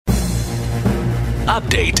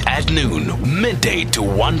Update at noon, midday to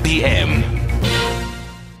 1 p.m.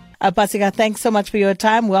 Paseka, thanks so much for your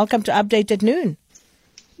time. Welcome to Update at Noon.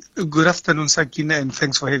 Good afternoon, Sakina, and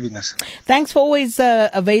thanks for having us. Thanks for always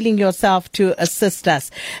availing yourself to assist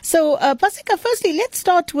us. So, Paseka, firstly, let's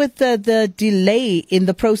start with the delay in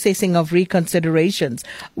the processing of reconsiderations.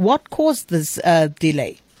 What caused this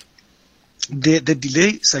delay? The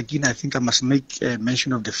delay, Sakina, I think I must make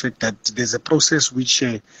mention of the fact that there's a process which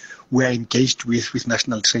we are engaged with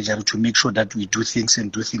National Treasury to make sure that we do things and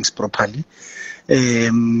do things properly.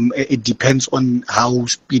 It depends on how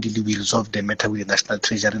speedily we resolve the matter with the National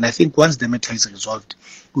Treasury. And I think once the matter is resolved,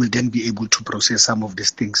 we'll then be able to process some of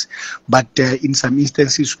these things. But in some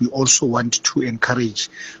instances, we also want to encourage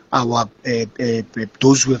our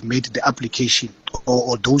those who have made the application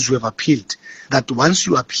or those who have appealed, that once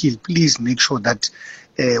you appeal, please make sure that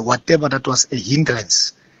whatever that was a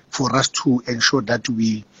hindrance for us to ensure that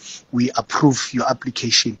we approve your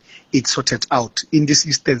application, it's sorted out. In this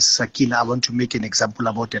instance, Sakina, I want to make an example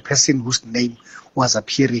about a person whose name was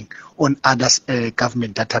appearing on other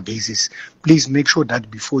government databases. Please make sure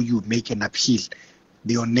that before you make an appeal,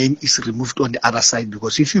 your name is removed on the other side,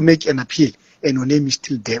 because if you make an appeal and your name is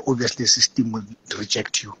still there, obviously the system will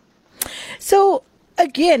reject you. So,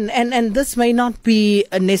 again, and this may not be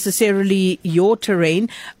necessarily your terrain,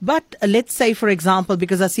 but let's say, for example,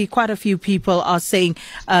 because I see quite a few people are saying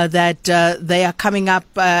that they are coming up,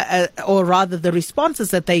 or rather the responses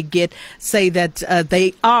that they get say that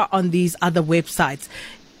they are on these other websites.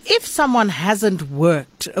 If someone hasn't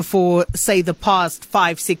worked for, say, the past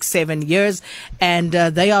 5, 6, 7 years, and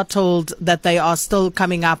they are told that they are still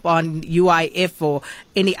coming up on UIF or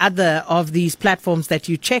any other of these platforms that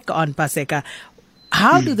you check on, Paseka,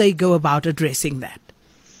 how do they go about addressing that?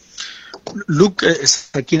 Look,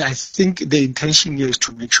 Sakina, I think the intention here is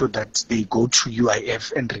to make sure that they go to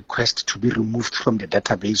UIF and request to be removed from the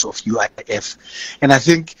database of UIF. And I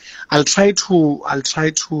think I'll try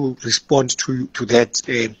to respond to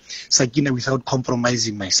that, Sakina, without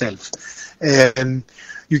compromising myself.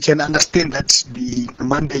 You can understand that the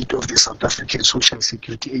mandate of the South African Social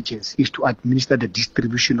Security Agency is to administer the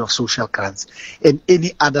distribution of social grants, and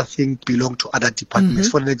any other thing belong to other departments.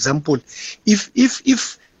 For example,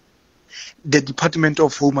 if the Department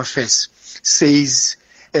of Home Affairs says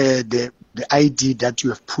the ID that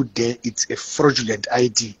you have put there, it's a fraudulent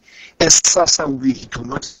ID, as SASSA, we do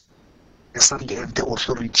not necessarily have the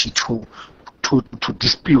authority to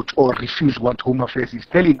dispute or refuse what Home Affairs is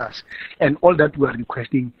telling us. And all that we are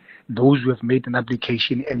requesting, those who have made an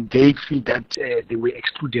application and they feel that they were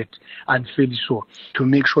excluded unfairly, so to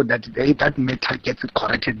make sure that that matter gets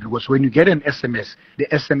corrected, because when you get an SMS, the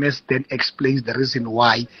SMS then explains the reason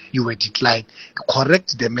why you were declined.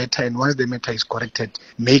 Correct the matter, and once the matter is corrected,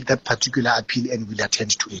 make that particular appeal and we'll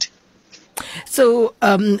attend to it. So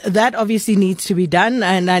that obviously needs to be done,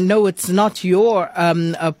 and I know it's not your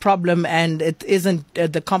problem and it isn't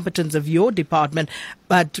the competence of your department,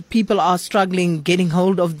 but people are struggling getting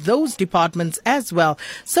hold of those departments as well.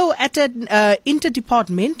 So at an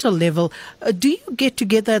interdepartmental level, do you get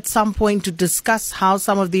together at some point to discuss how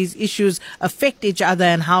some of these issues affect each other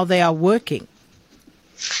and how they are working?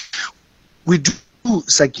 We do,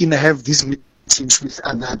 Sakina, have these meetings with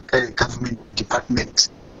other government departments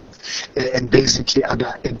and basically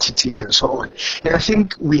other entities and so on. And I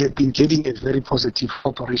think we have been getting a very positive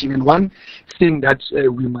cooperation. And one thing that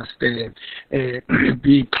we must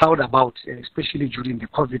be proud about, especially during the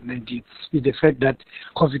COVID-19, is the fact that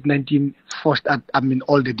COVID-19 forced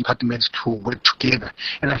all the departments to work together.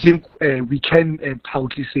 And I think we can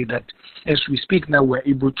proudly say that as we speak now, we're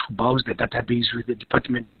able to browse the database with the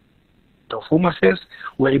Department of Home Affairs,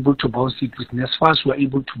 we're able to browse it with NSFAS, we're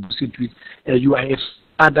able to browse it with UIF,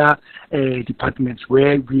 other departments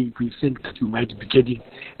where we think that you might be getting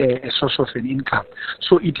a source of an income.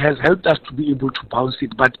 So it has helped us to be able to bounce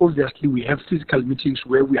it, but obviously we have physical meetings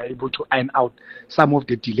where we are able to iron out some of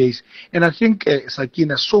the delays. And I think,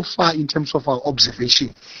 Sakina, so far in terms of our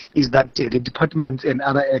observation is that the departments and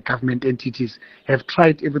other government entities have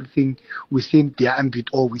tried everything within their ambit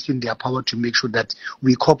or within their power to make sure that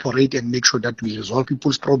we cooperate and make sure that we resolve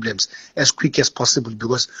people's problems as quick as possible,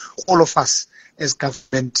 because all of us as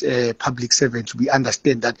government public servants, we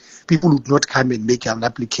understand that people would not come and make an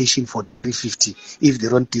application for 350 if they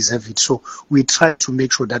don't deserve it. So we try to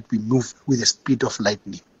make sure that we move with the speed of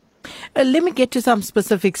lightning. Let me get to some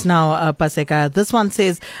specifics now, Paseka. This one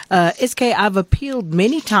says, SK, I've appealed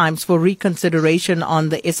many times for reconsideration on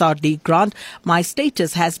the SRD grant. My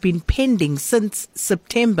status has been pending since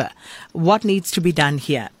September. What needs to be done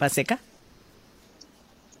here, Paseka?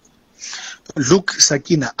 Look,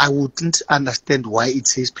 Sakina, I wouldn't understand why it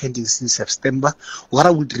says pending since September. What I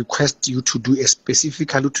would request you to do is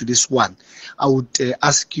specifically to this one, I would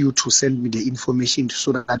ask you to send me the information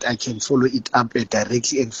so that I can follow it up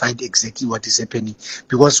directly and find exactly what is happening.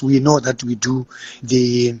 Because we know that we do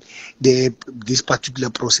this particular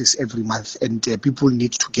process every month, and people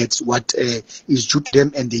need to get what is due to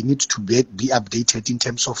them, and they need to be updated in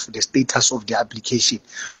terms of the status of the application.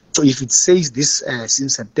 So if it says this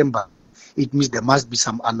since September, it means there must be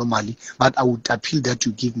some anomaly, but I would appeal that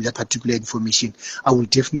you give me that particular information. I will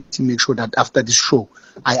definitely make sure that after this show,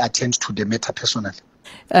 I attend to the matter personally.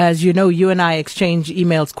 As you know, you and I exchange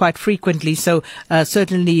emails quite frequently, so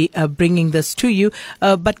certainly bringing this to you.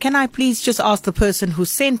 But can I please just ask the person who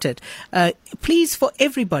sent it, please, for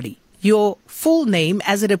everybody, your full name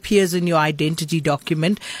as it appears in your identity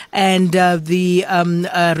document, and the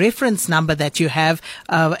reference number that you have,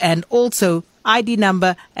 and also ID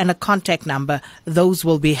number and a contact number. Those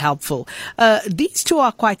will be helpful. These two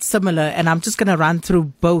are quite similar, and I'm just going to run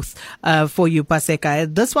through both for you,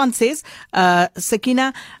 Paseka. This one says,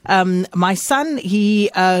 Sakina, my son,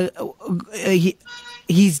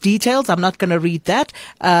 his details, I'm not going to read that.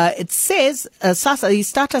 It says SASSA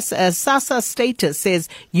status says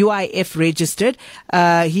UIF registered.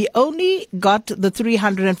 He only got the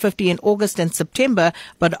 350 in August and September,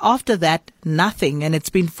 but after that, nothing. And it's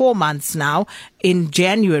been 4 months now in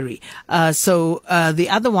January. So the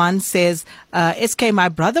other one says, SK, my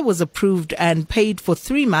brother was approved and paid for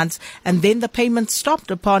 3 months, and then the payment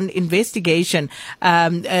stopped upon investigation.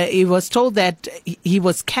 He was told that he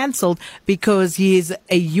was cancelled because he is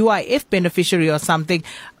a UIF beneficiary or something.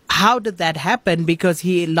 How did that happen? Because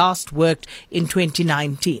he last worked in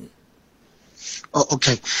 2019. Oh,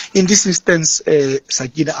 okay. In this instance,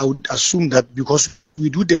 Sakina, I would assume that because we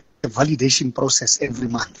do the validation process every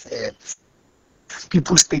month,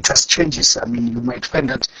 people's status changes. I mean, you might find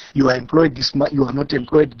that you are employed this month, you are not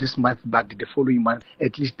employed this month, but the following month,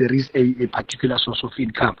 at least there is a particular source of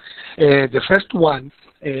income. The first one,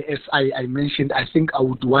 as I mentioned, I think I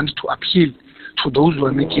would want to appeal to those who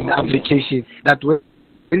are making the application that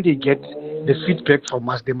when they get the feedback from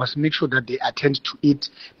us, they must make sure that they attend to it,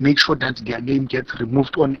 make sure that their name gets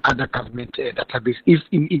removed on other government database. If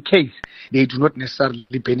in case they do not necessarily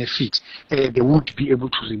benefit, they would be able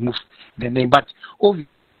to remove the name. But obviously,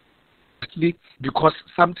 because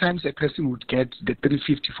sometimes a person would get the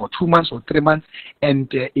 350 for 2 months or 3 months, and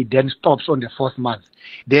it then stops on the 4th month.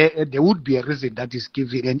 There would be a reason that is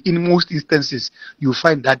given, and in most instances, you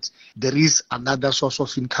find that there is another source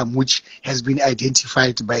of income which has been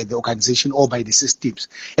identified by the organization or by the systems.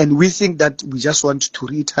 And we think that we just want to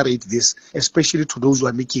reiterate this, especially to those who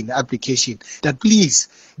are making the application, that please,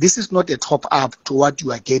 this is not a top up to what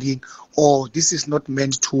you are getting, or this is not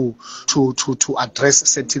meant to address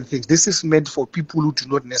certain things. This is meant for people who do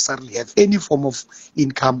not necessarily have any form of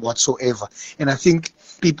income whatsoever. And I think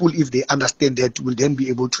people, if they understand that, will then be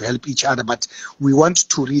able to help each other. But we want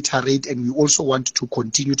to reiterate, and we also want to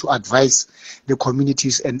continue to advise the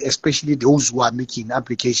communities, and especially those who are making an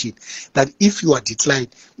application, that if you are declined,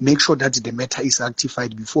 make sure that the matter is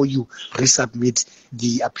rectified before you resubmit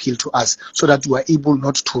the appeal to us, so that you are able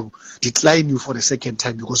not to decline you for the second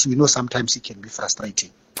time, because we know sometimes it can be frustrating.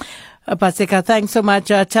 Paseka, thanks so much.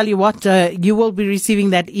 Tell you what, you will be receiving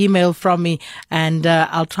that email from me, and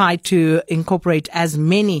I'll try to incorporate as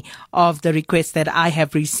many of the requests that I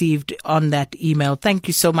have received on that email. Thank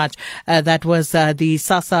you so much. That was the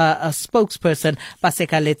SASSA spokesperson,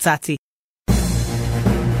 Paseka Letsatsi.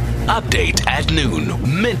 Update at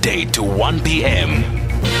noon, midday to 1 p.m.